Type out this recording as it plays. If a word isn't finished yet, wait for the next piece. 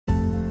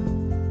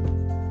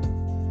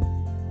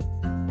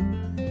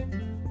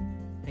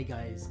Hey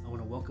guys, I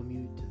want to welcome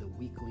you to the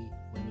weekly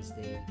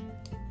Wednesday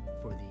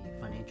for the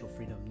Financial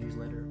Freedom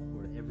newsletter,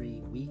 where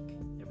every week,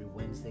 every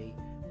Wednesday,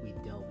 we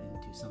delve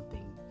into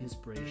something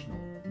inspirational,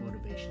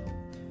 motivational,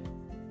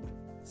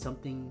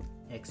 something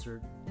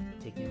excerpt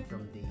taken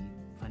from the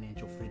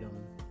Financial Freedom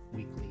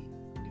weekly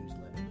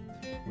newsletter.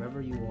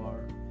 Wherever you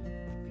are,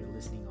 if you're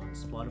listening on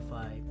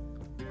Spotify,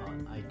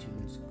 on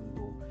iTunes,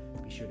 Google,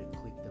 be sure to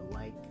click the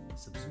like,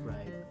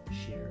 subscribe,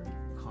 share,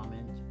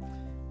 comment.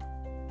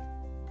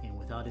 And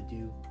without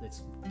ado,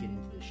 let's get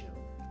into the show.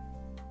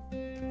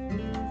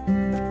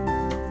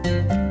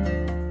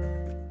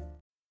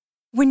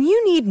 When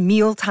you need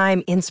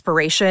mealtime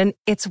inspiration,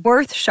 it's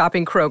worth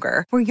shopping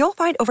Kroger, where you'll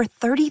find over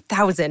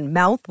 30,000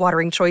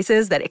 mouth-watering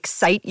choices that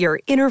excite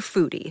your inner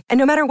foodie. And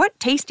no matter what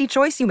tasty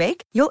choice you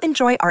make, you'll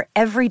enjoy our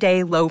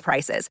everyday low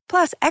prices,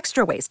 plus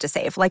extra ways to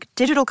save, like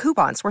digital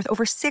coupons worth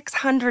over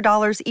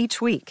 $600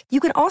 each week. You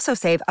can also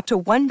save up to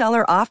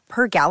 $1 off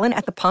per gallon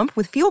at the pump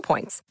with fuel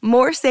points.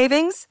 More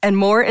savings and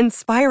more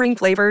inspiring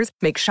flavors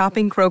make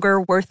shopping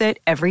Kroger worth it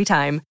every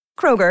time.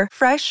 Kroger,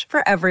 fresh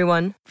for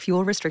everyone.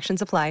 Fuel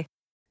restrictions apply.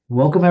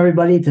 Welcome,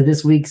 everybody, to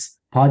this week's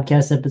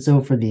podcast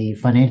episode for the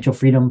Financial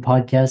Freedom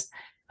Podcast.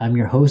 I'm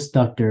your host,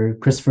 Dr.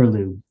 Christopher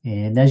Liu.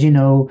 And as you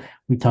know,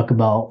 we talk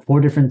about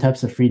 4 different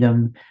types of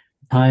freedom: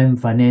 time,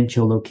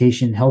 financial,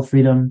 location, health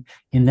freedom.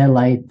 In that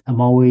light, I'm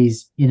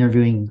always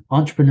interviewing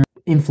entrepreneurs,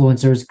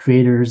 influencers,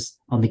 creators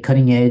on the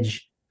cutting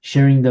edge,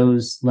 sharing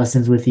those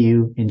lessons with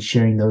you and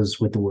sharing those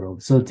with the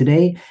world. So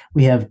today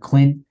we have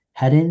Clint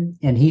Haddon,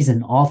 and he's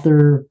an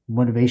author,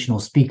 motivational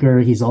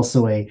speaker. He's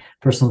also a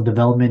personal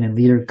development and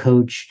leader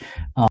coach.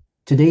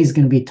 Today he's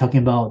going to be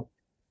talking about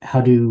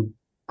how to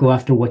go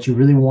after what you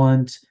really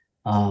want,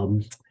 how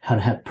to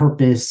have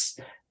purpose,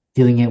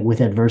 dealing it with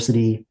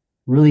adversity.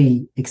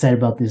 Really excited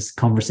about this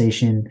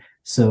conversation.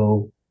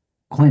 So,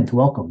 Clint,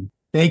 welcome.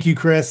 Thank you,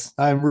 Chris.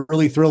 I'm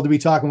really thrilled to be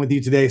talking with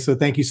you today. So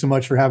thank you so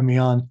much for having me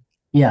on.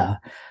 Yeah.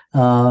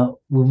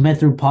 We met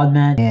through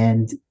PodMatch,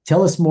 and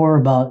tell us more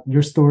about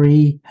your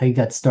story, how you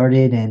got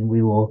started, and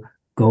we will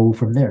go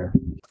from there.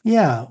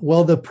 Yeah.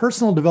 Well, the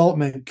personal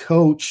development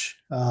coach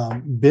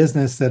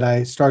business that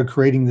I started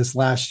creating this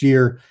last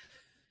year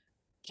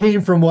came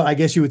from what I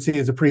guess you would say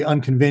is a pretty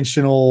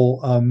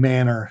unconventional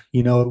manner.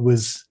 You know, it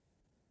was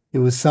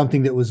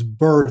something that was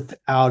birthed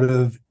out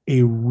of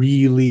a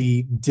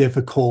really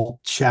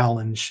difficult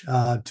challenge.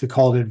 To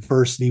call it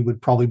adversity would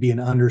probably be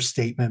an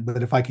understatement.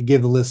 But if I could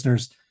give the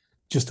listeners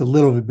just a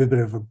little bit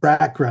of a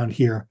background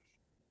here.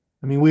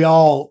 I mean, we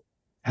all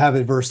have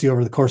adversity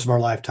over the course of our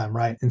lifetime,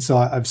 right? And so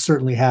I've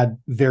certainly had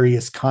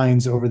various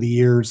kinds over the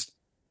years.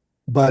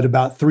 But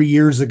about 3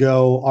 years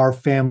ago, our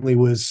family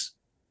was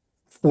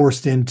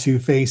forced into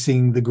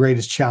facing the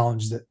greatest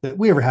challenge that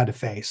we ever had to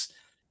face.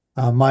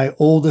 My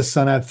oldest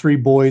son, I have 3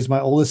 boys.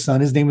 My oldest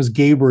son, his name was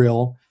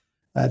Gabriel.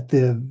 At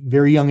the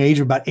very young age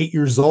of about 8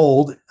 years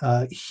old,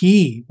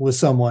 he was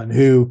someone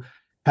who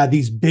had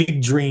these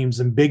big dreams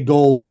and big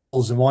goals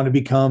and wanted to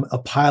become a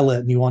pilot,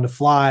 and he wanted to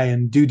fly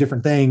and do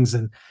different things.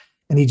 And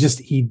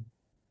he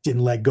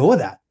didn't let go of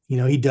that. You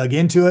know, he dug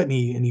into it and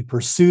he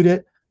pursued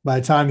it.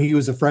 By the time he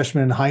was a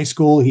freshman in high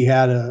school, he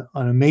had an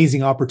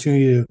amazing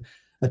opportunity to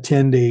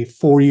attend a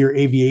 4-year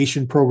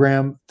aviation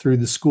program through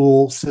the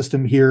school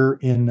system here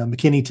in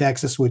McKinney,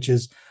 Texas, which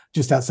is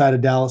just outside of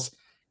Dallas.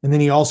 And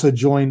then he also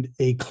joined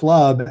a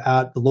club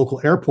at the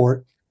local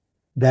airport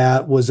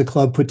that was a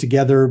club put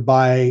together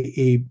by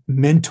a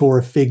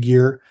mentor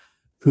figure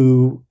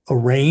who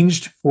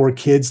arranged for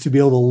kids to be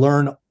able to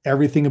learn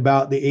everything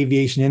about the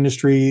aviation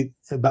industry,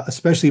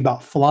 especially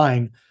about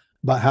flying,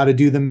 about how to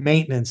do the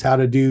maintenance, how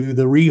to do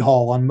the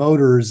rehaul on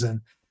motors,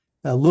 and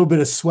a little bit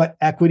of sweat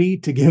equity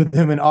to give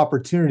them an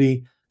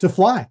opportunity to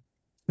fly.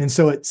 And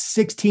so at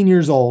 16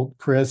 years old,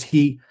 Chris,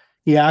 he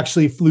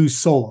actually flew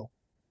solo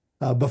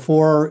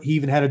before he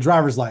even had a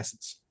driver's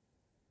license.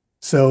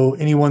 So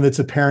anyone that's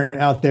a parent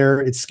out there,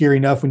 it's scary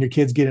enough when your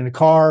kids get in a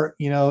car,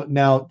 you know,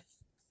 now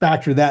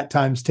factor that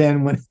times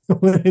 10 when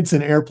it's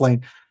an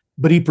airplane.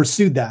 But he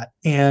pursued that.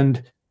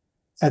 And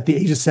at the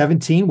age of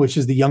 17, which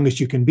is the youngest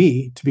you can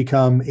be to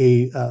become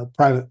a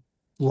private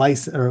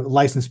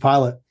licensed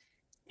pilot,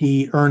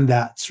 he earned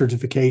that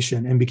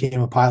certification and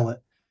became a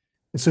pilot.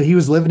 And so he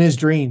was living his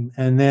dream.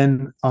 And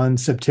then on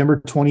September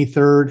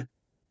 23rd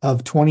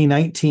of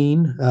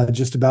 2019,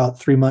 just about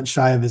 3 months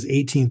shy of his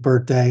 18th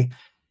birthday,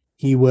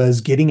 he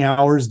was getting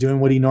hours doing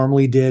what he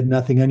normally did,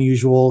 nothing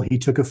unusual. He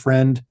took a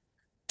friend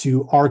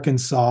to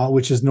Arkansas,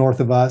 which is north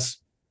of us,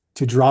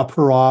 to drop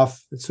her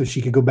off so she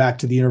could go back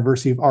to the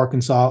University of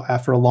Arkansas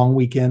after a long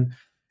weekend.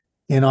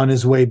 And on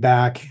his way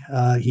back,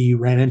 he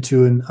ran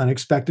into an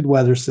unexpected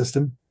weather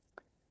system,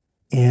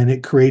 and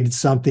it created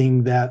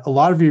something that a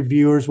lot of your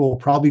viewers will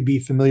probably be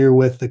familiar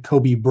with, the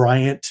Kobe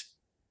Bryant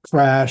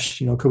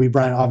crash. You know, Kobe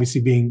Bryant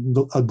obviously being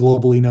a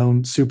globally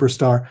known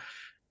superstar.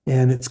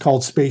 And it's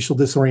called spatial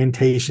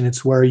disorientation.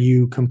 It's where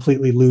you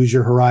completely lose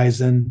your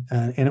horizon.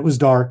 And it was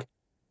dark.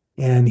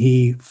 And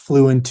he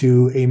flew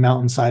into a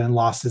mountainside and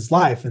lost his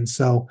life. And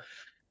so,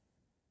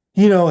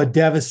 you know, a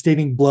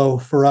devastating blow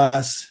for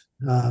us,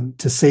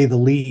 to say the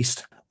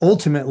least.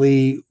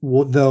 ultimately,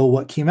 though,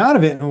 what came out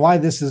of it and why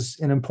this is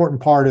an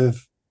important part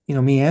of,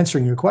 me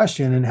answering your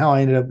question and how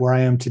I ended up where I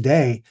am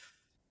today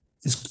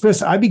is,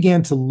 Chris, I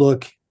began to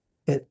look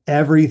at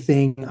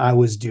everything I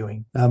was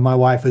doing, my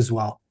wife as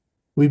well.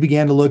 We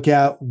began to look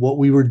at what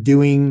we were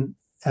doing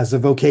as a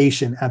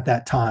vocation at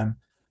that time.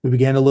 We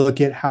began to look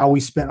at how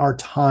we spent our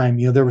time.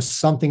 There was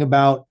something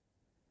about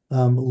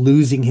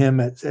losing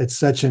him at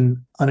such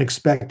an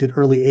unexpected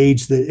early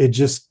age that it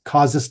just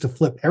caused us to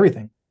flip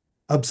everything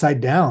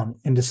upside down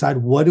and decide,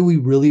 what do we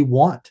really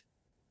want?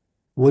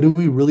 What do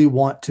we really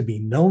want to be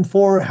known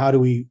for? How do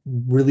we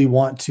really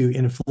want to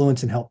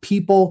influence and help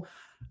people?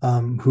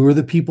 Who are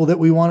the people that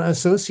we want to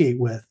associate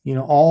with?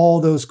 All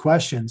those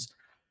questions,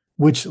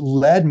 which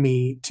led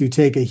me to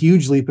take a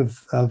huge leap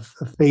of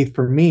faith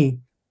for me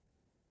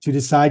to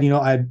decide,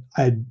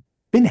 I'd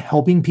been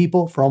helping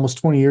people for almost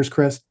 20 years,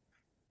 Chris,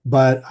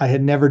 but I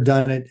had never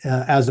done it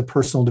as a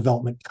personal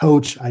development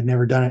coach. I'd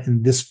never done it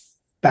in this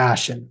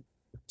fashion,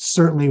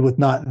 certainly with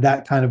not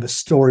that kind of a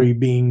story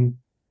being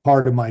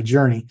part of my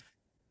journey.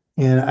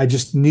 And I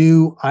just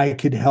knew I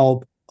could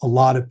help a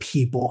lot of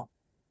people.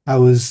 I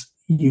was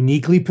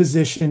uniquely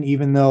positioned,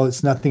 even though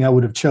it's nothing I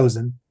would have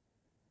chosen,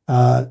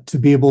 to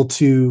be able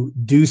to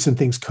do some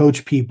things,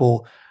 coach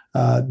people,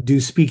 do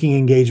speaking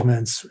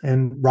engagements,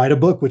 and write a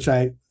book, which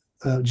I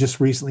just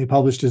recently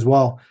published as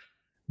well,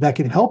 that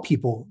can help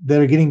people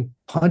that are getting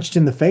punched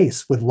in the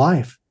face with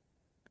life.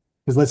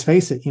 Because let's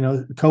face it,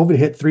 COVID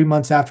hit 3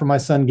 months after my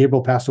son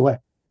Gabriel passed away.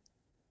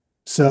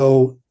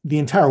 So the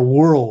entire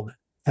world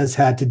has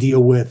had to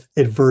deal with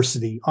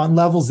adversity on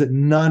levels that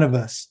none of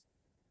us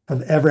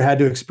have ever had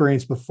to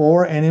experience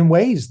before, and in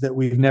ways that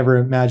we've never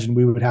imagined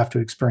we would have to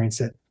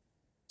experience it.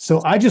 So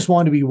I just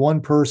wanted to be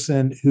one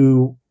person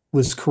who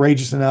was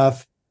courageous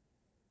enough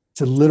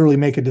to literally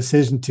make a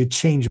decision to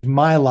change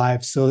my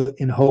life, so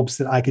in hopes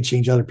that I could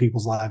change other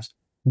people's lives.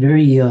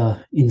 Very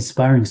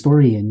inspiring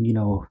story, and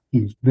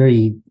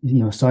very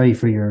sorry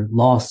for your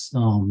loss,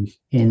 and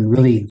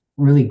really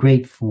really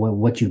great for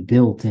what you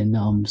built.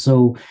 And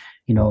so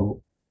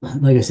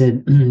like I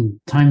said,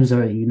 times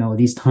are,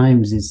 these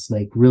times is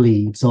like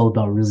really, it's all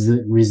about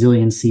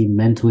resiliency,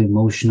 mental,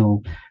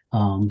 emotional.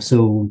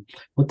 So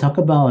we'll talk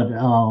about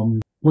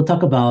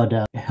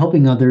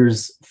helping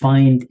others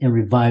find and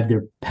revive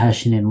their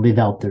passion and live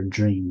out their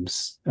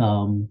dreams.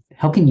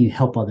 How can you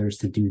help others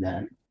to do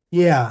that?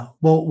 Yeah.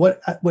 Well,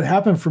 what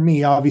happened for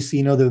me,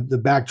 obviously,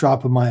 the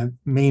backdrop of my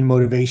main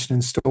motivation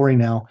and story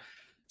now.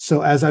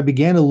 So as I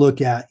began to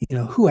look at,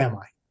 who am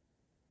I?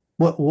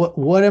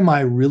 What am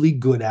I really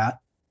good at?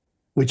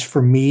 Which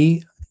for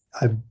me,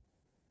 I've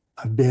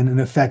been an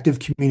effective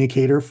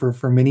communicator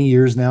for many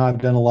years now.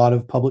 I've done a lot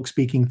of public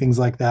speaking, things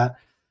like that.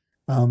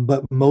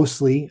 But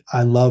mostly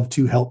I love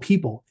to help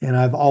people. And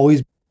I've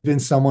always been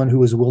someone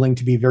who is willing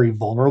to be very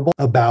vulnerable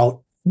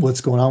about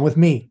what's going on with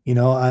me.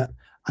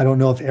 I don't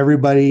know if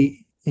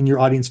everybody in your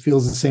audience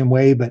feels the same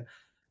way, but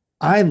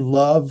I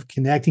love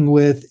connecting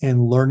with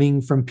and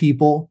learning from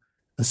people,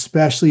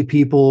 especially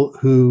people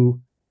who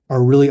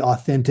are really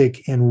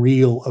authentic and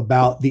real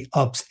about the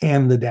ups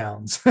and the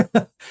downs,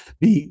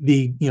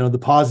 the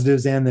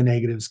positives and the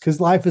negatives,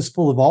 because life is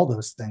full of all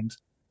those things.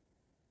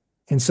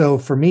 And so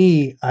for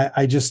me,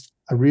 I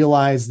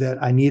realized that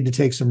I needed to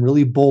take some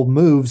really bold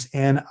moves,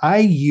 and I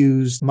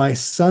used my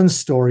son's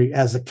story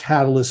as a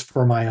catalyst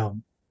for my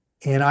own.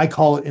 And I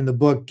call it in the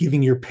book,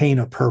 giving your pain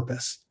a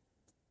purpose.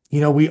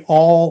 We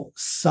all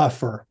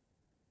suffer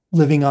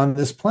living on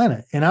this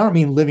planet. And I don't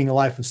mean living a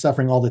life of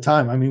suffering all the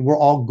time. I mean, we're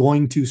all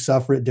going to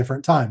suffer at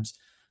different times.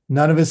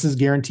 None of us is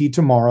guaranteed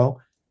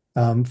tomorrow.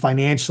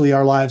 Financially,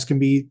 our lives can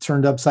be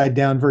turned upside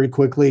down very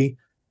quickly.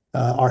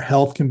 Our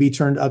health can be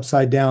turned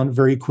upside down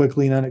very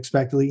quickly and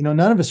unexpectedly. None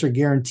of us are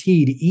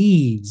guaranteed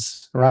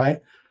ease,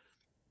 right?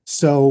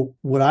 So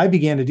what I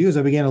began to do is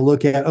I began to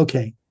look at,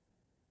 okay,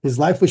 his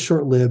life was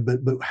short-lived,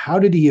 but how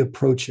did he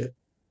approach it?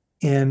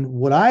 And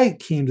what I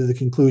came to the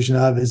conclusion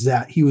of is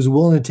that he was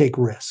willing to take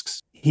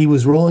risks. He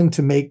was willing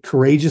to make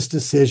courageous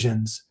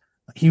decisions.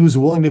 He was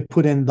willing to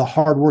put in the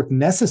hard work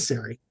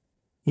necessary.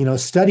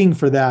 Studying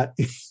for that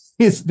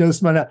is no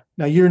smart.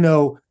 Now,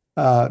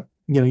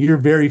 you're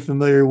very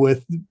familiar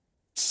with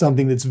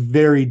something that's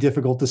very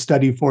difficult to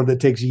study for, that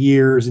takes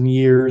years and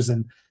years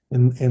and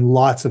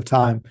lots of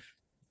time.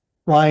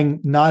 Flying,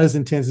 not as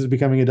intense as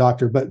becoming a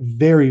doctor, but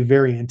very,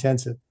 very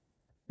intensive.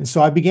 And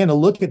so I began to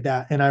look at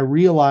that, and I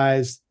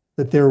realized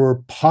that there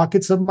were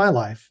pockets of my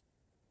life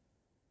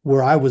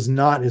where I was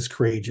not as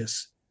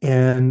courageous.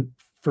 And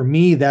for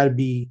me, that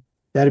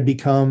had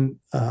become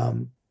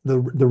the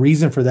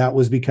reason for that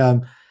was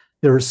become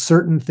there were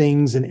certain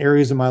things in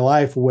areas of my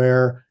life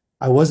where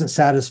I wasn't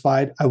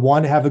satisfied. I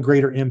wanted to have a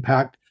greater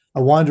impact. I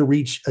wanted to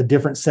reach a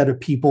different set of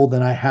people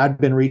than I had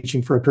been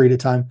reaching for a period of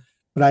time,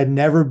 but I'd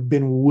never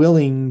been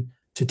willing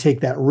to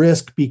take that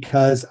risk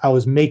because I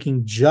was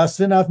making just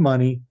enough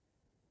money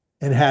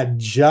and had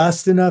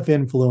just enough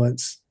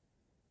influence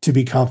to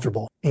be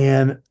comfortable.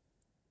 And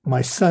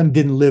my son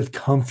didn't live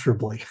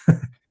comfortably.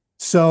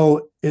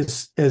 So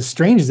as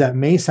strange as that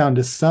may sound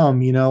to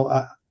some,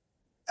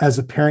 as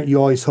a parent, you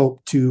always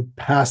hope to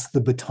pass the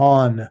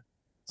baton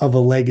of a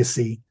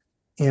legacy.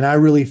 And I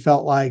really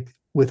felt like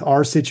with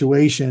our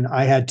situation,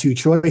 I had two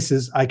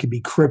choices. I could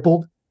be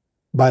crippled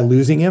by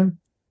losing him,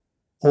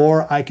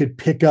 or I could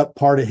pick up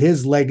part of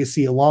his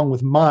legacy along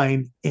with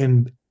mine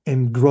and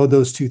grow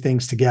those two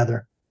things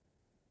together.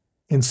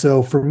 And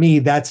so for me,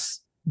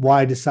 that's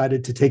why I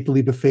decided to take the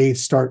leap of faith,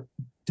 start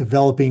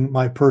developing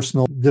my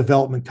personal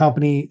development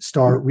company,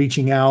 start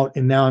reaching out.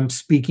 And now I'm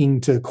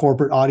speaking to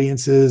corporate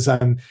audiences.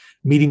 I'm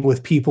meeting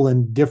with people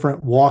in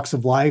different walks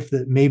of life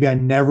that maybe I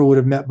never would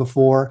have met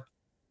before.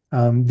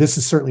 This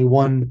is certainly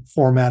one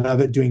format of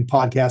it, doing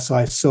podcasts. So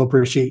I so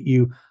appreciate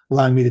you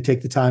allowing me to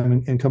take the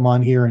time and come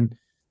on here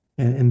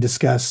and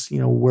discuss,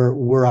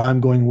 where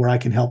I'm going, where I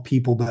can help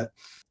people. But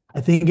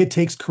I think it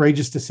takes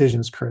courageous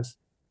decisions, Chris.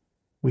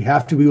 We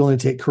have to be willing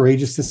to take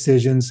courageous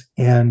decisions.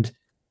 And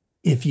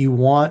if you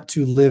want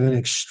to live an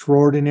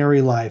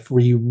extraordinary life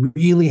where you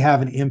really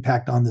have an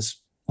impact on this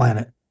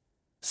planet,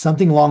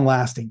 something long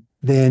lasting,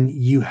 then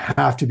you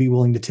have to be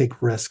willing to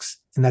take risks.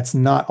 And that's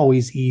not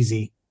always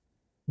easy,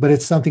 but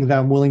it's something that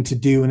I'm willing to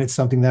do. And it's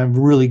something that I'm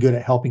really good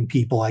at helping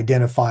people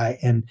identify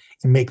and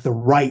make the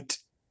right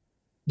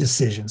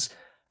decisions,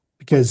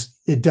 because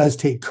it does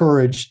take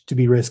courage to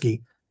be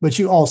risky, but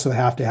you also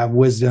have to have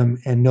wisdom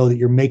and know that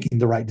you're making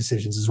the right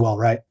decisions as well,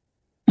 right?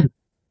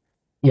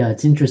 Yeah,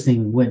 it's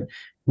interesting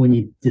when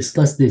you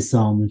discuss this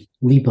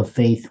leap of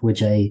faith,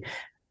 which I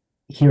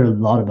hear a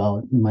lot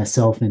about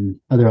myself and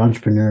other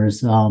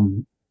entrepreneurs.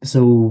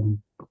 So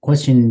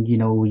question,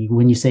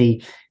 when you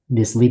say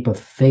this leap of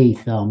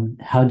faith,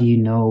 how do you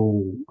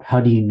know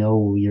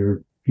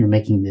you're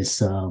making this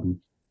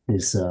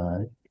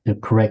the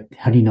correct,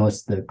 how do you know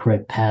it's the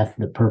correct path,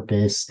 the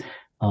purpose?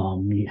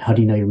 How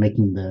do you know you're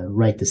making the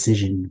right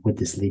decision with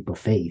this leap of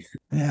faith?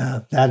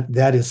 Yeah,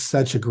 that is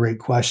such a great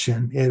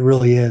question. It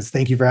really is.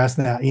 Thank you for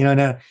asking that.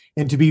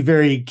 And to be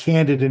very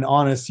candid and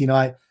honest,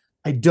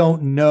 I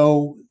don't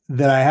know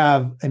that I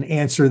have an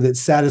answer that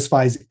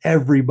satisfies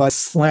everybody's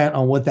slant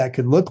on what that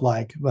could look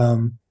like.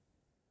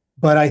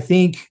 But I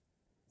think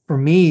for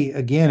me,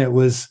 again, it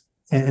was,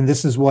 and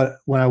this is what,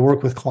 when I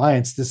work with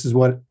clients, this is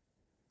what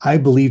I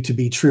believe to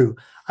be true.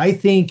 I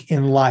think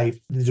in life,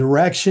 the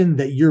direction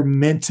that you're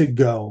meant to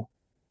go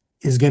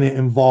is going to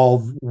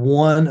involve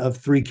one of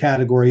three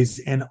categories.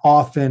 And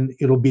often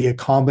it'll be a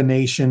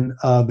combination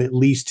of at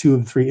least two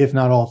of three, if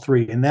not all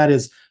three. And that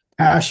is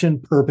passion,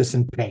 purpose,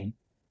 and pain.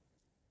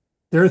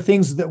 There are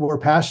things that we're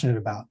passionate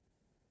about.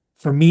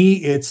 For me,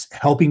 it's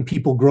helping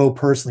people grow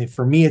personally.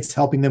 For me, it's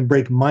helping them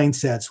break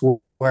mindsets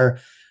where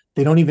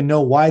they don't even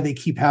know why they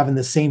keep having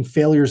the same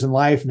failures in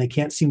life and they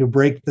can't seem to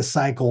break the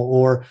cycle,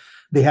 or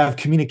they have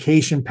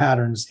communication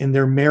patterns in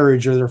their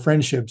marriage or their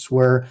friendships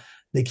where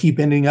they keep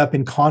ending up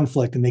in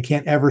conflict and they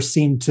can't ever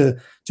seem to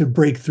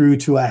break through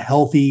to a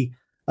healthy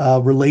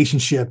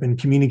relationship and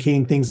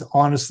communicating things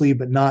honestly,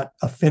 but not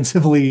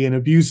offensively and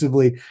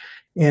abusively.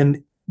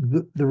 And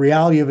the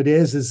reality of it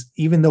is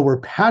even though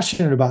we're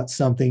passionate about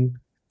something,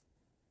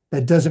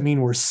 that doesn't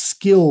mean we're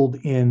skilled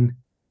in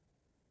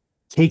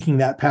taking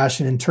that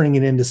passion and turning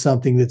it into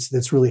something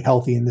that's really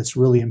healthy and that's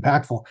really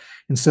impactful.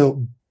 And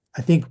so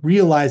I think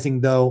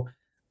realizing, though,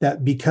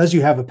 that because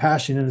you have a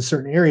passion in a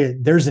certain area,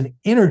 there's an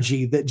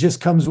energy that just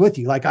comes with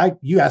you. Like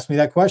you asked me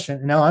that question,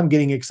 and now I'm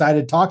getting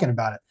excited talking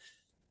about it.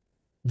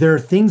 There are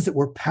things that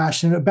we're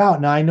passionate about.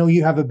 Now, I know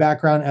you have a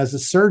background as a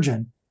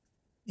surgeon,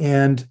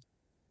 and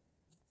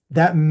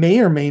that may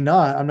or may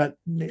not, I'm not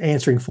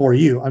answering for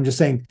you. I'm just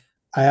saying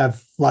I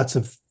have lots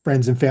of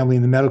friends and family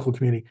in the medical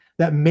community.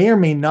 That may or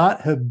may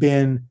not have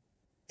been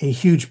a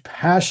huge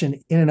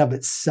passion in and of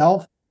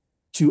itself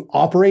to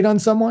operate on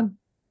someone,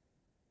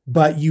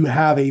 but you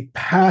have a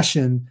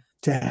passion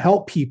to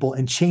help people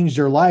and change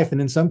their life.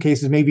 And in some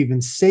cases, maybe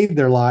even save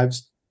their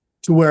lives,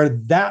 to where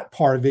that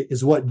part of it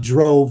is what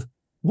drove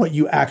what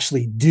you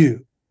actually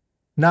do,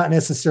 not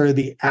necessarily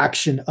the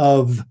action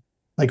of,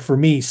 like for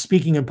me,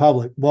 speaking in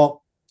public.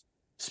 Well,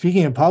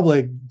 speaking in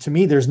public, to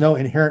me, there's no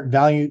inherent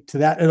value to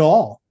that at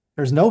all.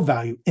 There's no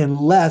value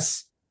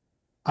unless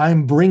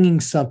I'm bringing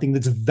something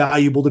that's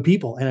valuable to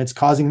people and it's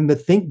causing them to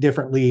think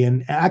differently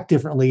and act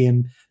differently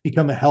and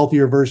become a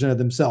healthier version of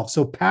themselves.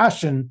 So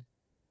passion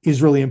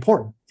is really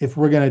important if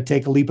we're going to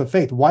take a leap of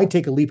faith. Why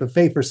take a leap of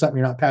faith for something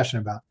you're not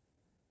passionate about?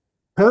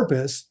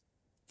 Purpose,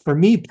 for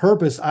me,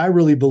 purpose, I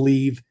really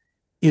believe,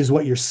 is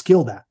what you're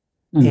skilled at.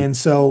 And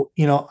so,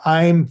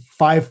 I'm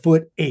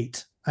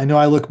 5'8". I know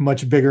I look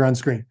much bigger on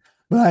screen,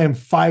 but I am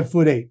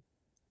 5'8".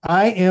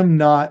 I am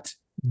not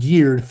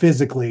geared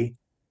physically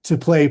to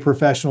play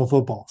professional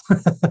football,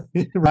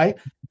 right?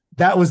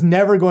 That was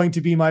never going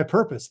to be my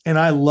purpose. And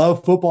I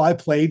love football. I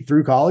played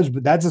through college,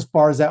 but that's as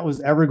far as that was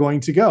ever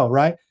going to go,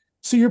 right?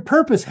 So your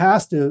purpose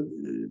has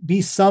to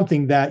be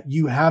something that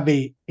you have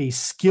a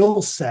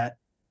skill set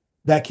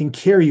that can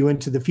carry you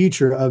into the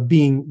future of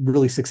being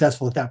really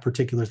successful at that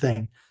particular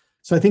thing.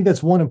 So I think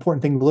that's one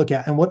important thing to look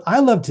at. And what I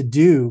love to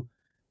do,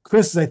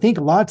 Chris, is I think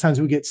a lot of times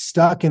we get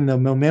stuck in the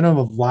momentum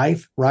of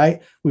life,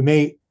 right? We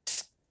may,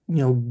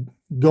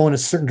 go in a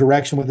certain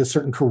direction with a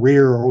certain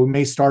career, or we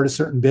may start a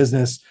certain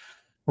business,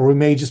 or we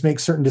may just make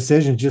certain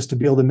decisions just to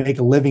be able to make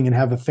a living and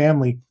have a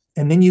family.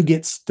 And then you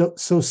get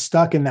so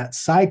stuck in that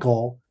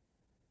cycle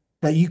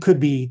that you could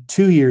be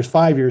 2 years,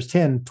 5 years,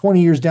 10,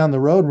 20 years down the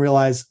road and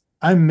realize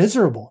I'm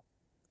miserable.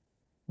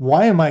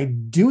 Why am I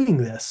doing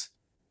this?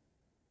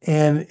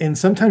 And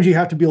sometimes you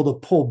have to be able to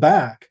pull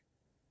back.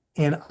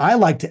 And I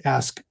like to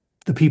ask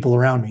the people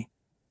around me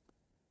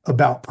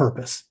about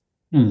purpose.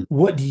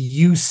 What do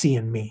you see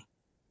in me?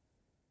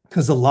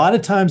 Because a lot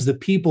of times the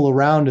people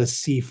around us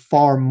see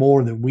far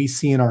more than we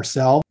see in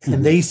ourselves.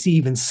 And they see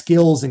even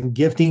skills and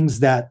giftings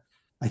that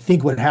I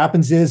think what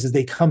happens is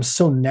they come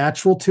so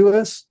natural to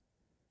us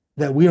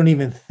that we don't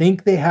even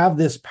think they have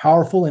this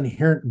powerful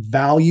inherent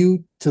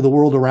value to the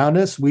world around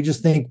us. We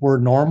just think we're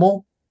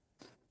normal.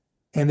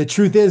 And the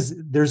truth is,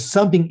 there's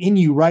something in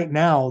you right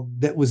now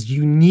that was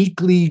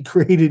uniquely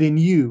created in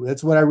you.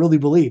 That's what I really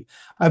believe.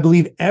 I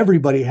believe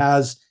everybody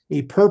has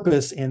a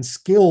purpose and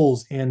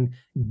skills and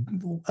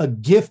a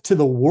gift to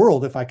the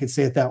world, if I could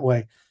say it that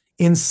way,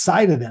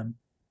 inside of them.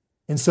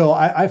 And so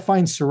I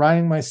find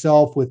surrounding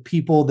myself with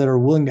people that are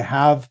willing to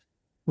have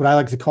what I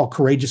like to call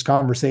courageous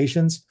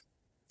conversations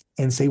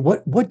and say,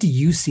 what do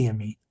you see in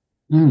me?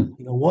 You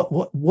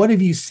know, what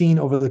have you seen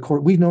over the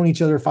course? We've known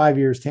each other 5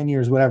 years, 10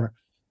 years, whatever.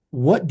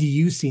 What do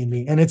you see in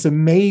me? And it's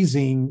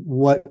amazing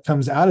what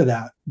comes out of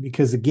that,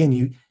 because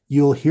again,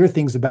 you'll hear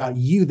things about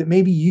you that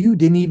maybe you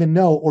didn't even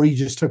know, or you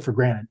just took for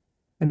granted.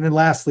 And then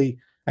lastly,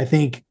 I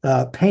think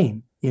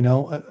pain,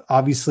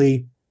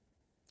 obviously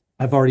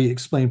I've already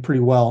explained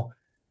pretty well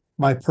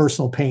my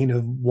personal pain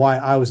of why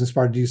I was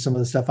inspired to do some of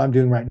the stuff I'm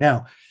doing right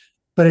now.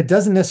 But it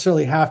doesn't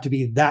necessarily have to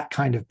be that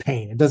kind of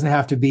pain. It doesn't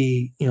have to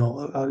be,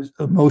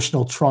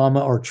 emotional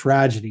trauma or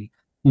tragedy.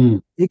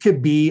 It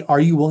could be, are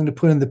you willing to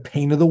put in the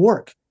pain of the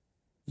work?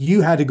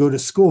 You had to go to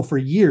school for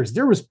years.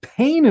 There was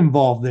pain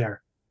involved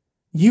there.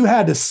 You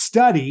had to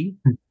study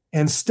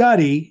and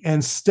study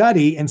and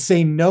study and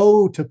say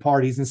no to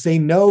parties and say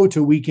no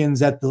to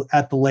weekends at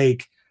the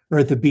lake or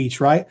at the beach,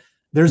 right?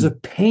 There's a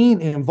pain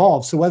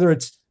involved. So whether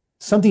it's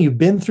something you've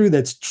been through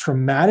that's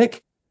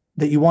traumatic,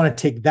 that you want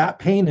to take that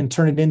pain and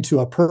turn it into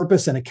a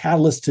purpose and a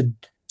catalyst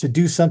to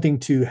do something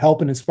to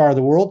help and inspire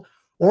the world,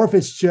 or if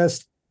it's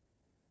just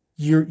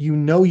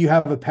you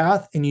have a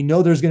path and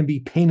there's going to be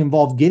pain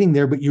involved getting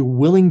there, but you're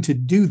willing to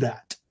do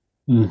that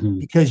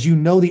because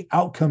the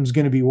outcome's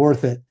going to be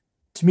worth it.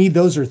 To me,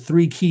 those are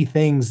three key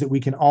things that we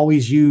can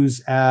always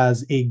use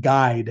as a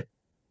guide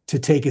to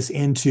take us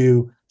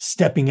into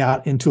stepping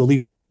out into a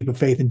leap of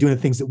faith and doing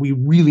the things that we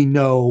really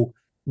know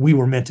we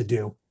were meant to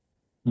do.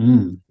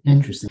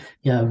 Interesting.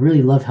 Yeah, I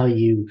really love how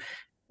you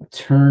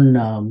turn,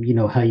 how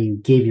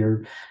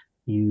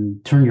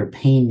you turn your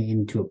pain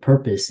into a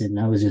purpose. And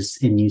I was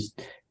just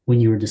when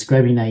you were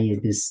describing that, you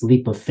had this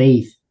leap of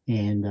faith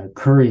and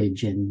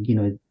courage, and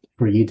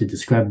for you to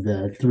describe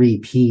the 3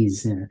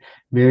 Ps,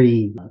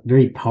 very,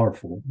 very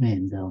powerful,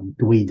 and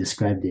the way you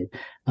described it.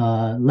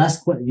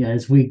 Last question,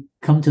 as we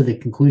come to the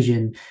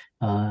conclusion,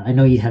 I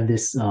know you have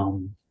this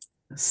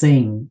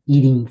saying,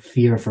 "Eating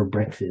fear for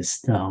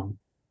breakfast."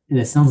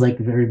 That sounds like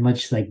very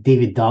much like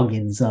David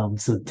Goggins.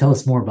 So tell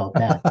us more about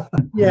that.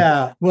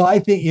 Yeah, well, I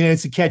think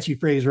it's a catchy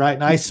phrase, right?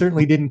 And I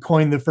certainly didn't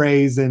coin the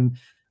phrase, and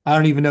I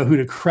don't even know who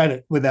to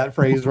credit with that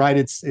phrase, right?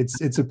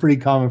 It's a pretty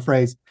common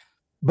phrase.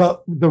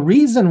 But the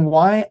reason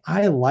why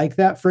I like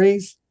that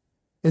phrase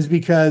is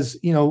because,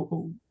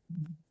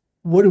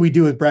 what do we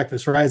do with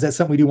breakfast, right? Is that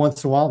something we do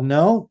once in a while?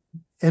 No.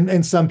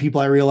 And some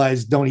people, I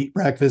realize, don't eat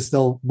breakfast.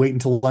 They'll wait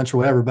until lunch or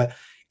whatever, but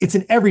it's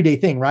an everyday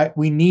thing, right?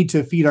 We need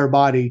to feed our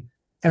body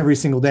every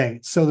single day.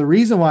 So the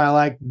reason why I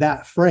like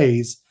that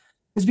phrase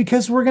is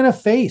because we're going to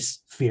face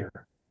fear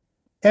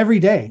every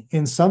day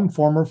in some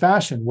form or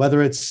fashion,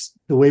 whether it's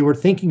the way we're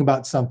thinking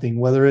about something,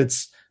 whether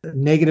it's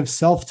negative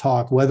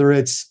self-talk, whether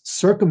it's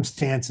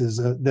circumstances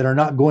that are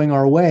not going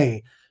our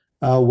way,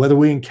 whether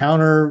we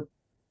encounter,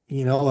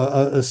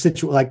 a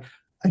situation like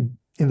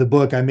in the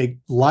book, I make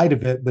light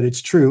of it, but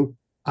it's true.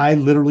 I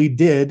literally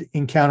did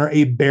encounter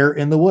a bear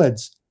in the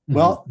woods.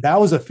 Well, that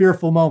was a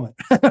fearful moment,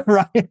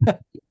 right?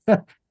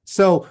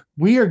 So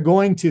we are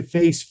going to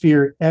face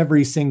fear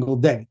every single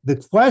day. The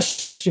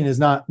question is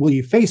not, will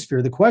you face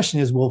fear? The question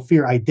is, will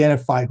fear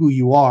identify who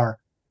you are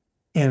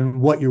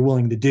and what you're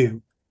willing to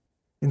do?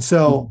 And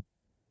so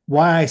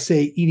why I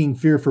say eating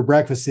fear for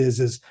breakfast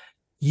is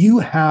you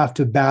have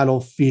to battle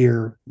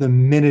fear the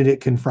minute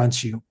it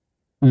confronts you.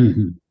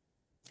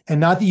 And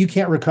not that you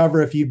can't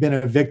recover if you've been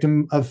a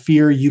victim of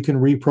fear. You can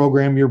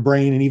reprogram your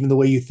brain and even the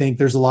way you think.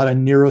 There's a lot of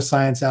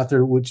neuroscience out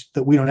there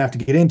that we don't have to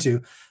get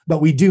into,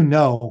 but we do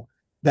know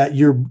that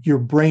your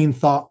brain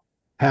thought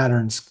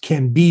patterns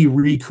can be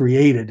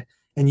recreated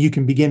and you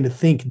can begin to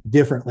think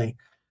differently.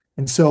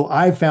 And so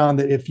I found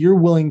that if you're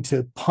willing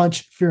to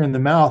punch fear in the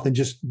mouth and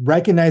just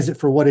recognize it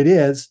for what it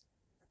is,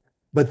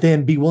 but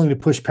then be willing to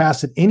push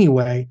past it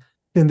anyway,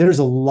 then there's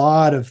a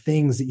lot of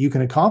things that you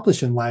can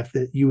accomplish in life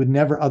that you would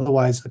never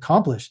otherwise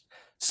accomplish.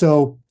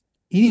 So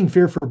eating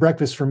fear for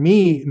breakfast for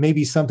me may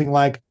be something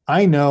like,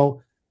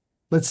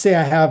 let's say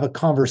I have a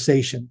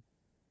conversation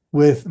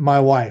with my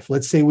wife.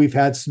 Let's say we've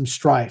had some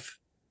strife.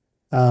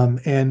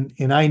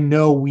 And I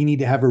know we need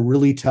to have a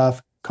really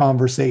tough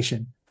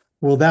conversation.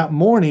 Well, that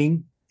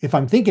morning, if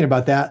I'm thinking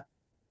about that,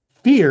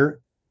 fear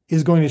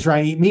is going to try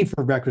and eat me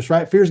for breakfast,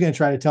 right? Fear is going to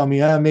try to tell me,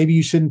 maybe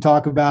you shouldn't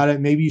talk about it.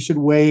 Maybe you should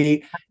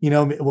wait.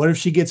 What if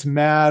she gets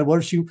mad? What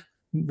if she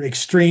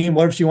extreme?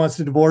 What if she wants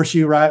to divorce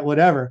you, right?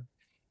 Whatever.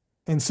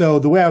 And so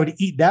the way I would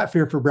eat that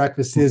fear for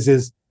breakfast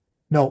is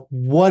no,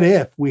 what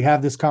if we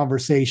have this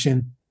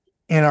conversation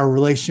and our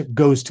relationship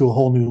goes to a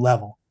whole new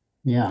level?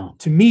 Yeah.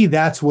 To me,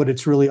 that's what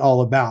it's really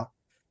all about.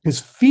 Because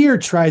fear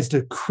tries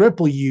to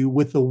cripple you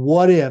with the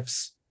what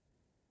ifs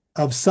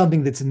of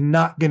something that's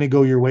not going to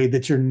go your way,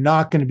 that you're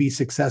not going to be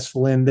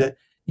successful in, that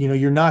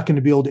you're not going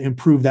to be able to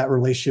improve that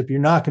relationship. You're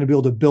not going to be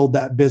able to build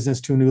that business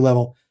to a new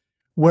level.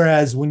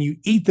 Whereas when you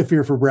eat the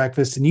fear for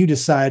breakfast and you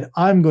decide,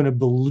 I'm going to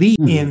believe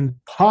in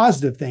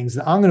positive things,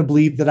 and I'm going to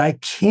believe that I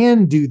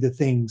can do the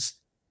things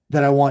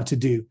that I want to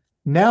do.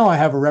 Now I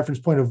have a reference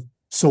point of,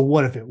 so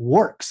what if it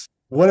works?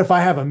 What if I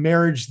have a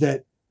marriage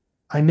that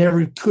I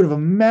never could have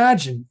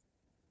imagined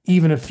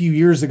even a few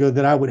years ago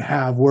that I would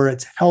have, where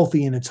it's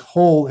healthy and it's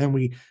whole, and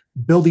we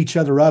build each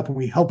other up and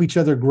we help each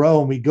other grow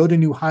and we go to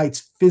new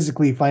heights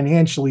physically,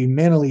 financially,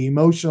 mentally,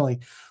 emotionally?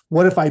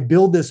 What if I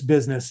build this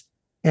business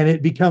and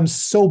it becomes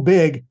so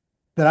big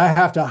that I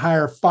have to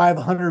hire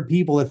 500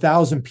 people,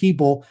 1,000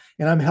 people,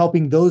 and I'm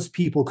helping those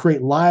people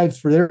create lives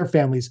for their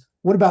families?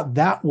 What about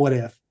that what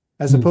if,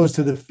 as opposed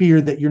to the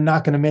fear that you're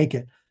not going to make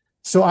it?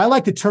 So I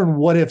like to turn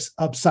what ifs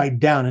upside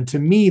down. And to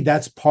me,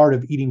 that's part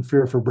of eating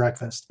fear for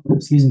breakfast.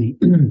 Excuse me.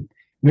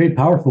 Very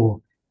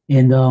powerful.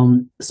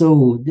 And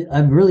so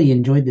I've really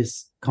enjoyed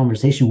this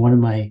conversation. One of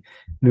my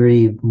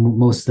very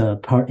most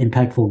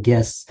impactful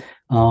guests.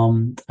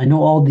 I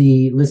know all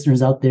the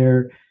listeners out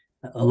there,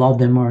 a lot of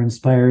them are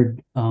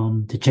inspired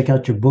to check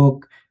out your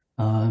book,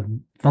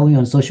 follow you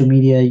on social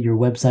media, your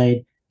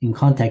website, and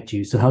contact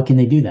you. So how can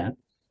they do that?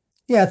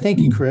 Yeah, thank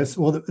you, Chris.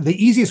 Well, the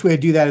easiest way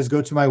to do that is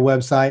go to my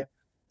website,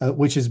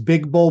 which is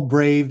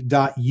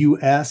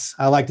bigboldbrave.us.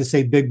 I like to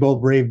say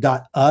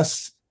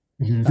bigboldbrave.us.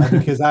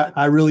 Because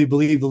I really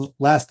believe the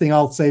last thing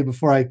I'll say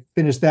before I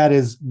finish that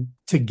is,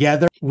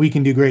 together we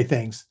can do great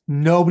things.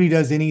 Nobody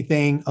does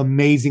anything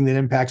amazing that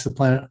impacts the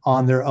planet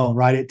on their own,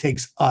 right? It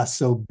takes us.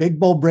 So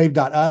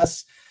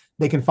bigboldbrave.us.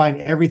 They can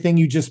find everything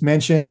you just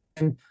mentioned.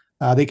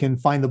 They can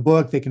find the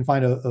book. They can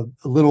find a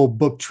little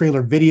book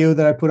trailer video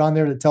that I put on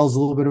there that tells a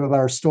little bit about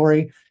our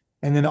story.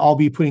 And then I'll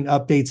be putting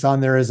updates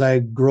on there as I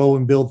grow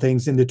and build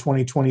things into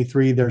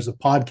 2023. There's a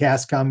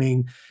podcast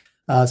coming.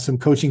 Some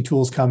coaching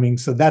tools coming.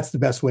 So that's the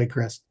best way,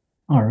 Chris.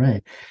 All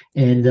right.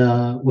 And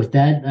with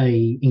that,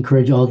 I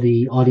encourage all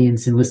the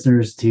audience and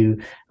listeners to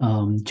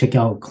check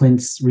out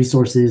Clint's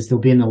resources. They'll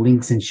be in the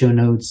links and show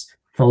notes.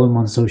 Follow him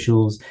on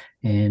socials.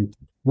 And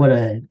what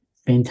a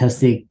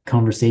fantastic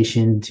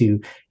conversation to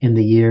end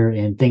the year.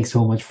 And thanks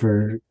so much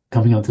for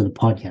coming on to the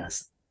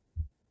podcast.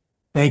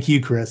 Thank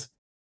you, Chris.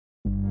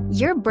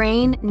 Your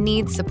brain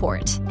needs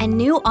support, and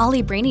new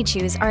Ollie Brainy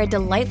Chews are a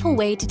delightful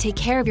way to take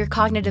care of your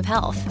cognitive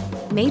health.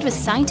 Made with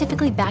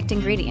scientifically backed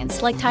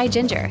ingredients like Thai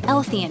ginger,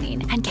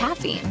 L-theanine, and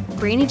caffeine,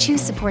 Brainy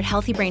Chews support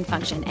healthy brain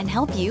function and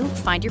help you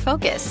find your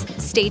focus,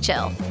 stay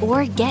chill,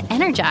 or get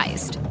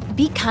energized.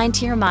 Be kind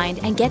to your mind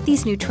and get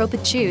these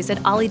nootropic chews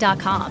at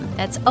ollie.com.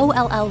 That's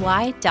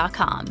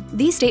OLLY.com.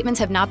 These statements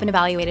have not been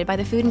evaluated by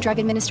the Food and Drug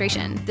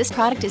Administration. This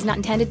product is not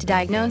intended to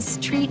diagnose,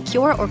 treat,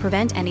 cure, or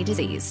prevent any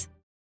disease.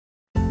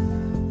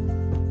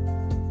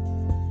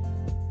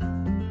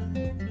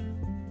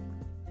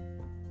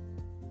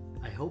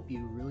 Hope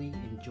you really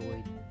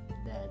enjoyed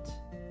that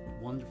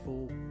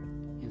wonderful,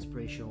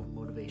 inspirational,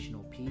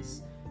 motivational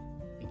piece.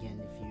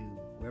 Again,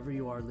 wherever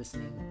you are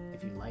listening,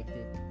 if you liked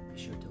it, be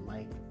sure to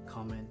like,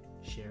 comment,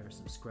 share,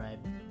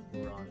 subscribe.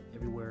 We're on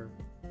everywhere: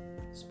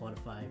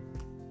 Spotify,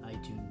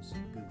 iTunes,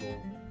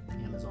 Google,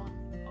 Amazon,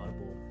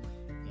 Audible.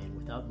 And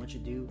without much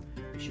ado,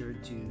 be sure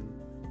to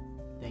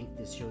thank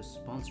this show's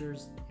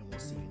sponsors, and we'll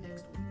see you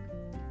next week.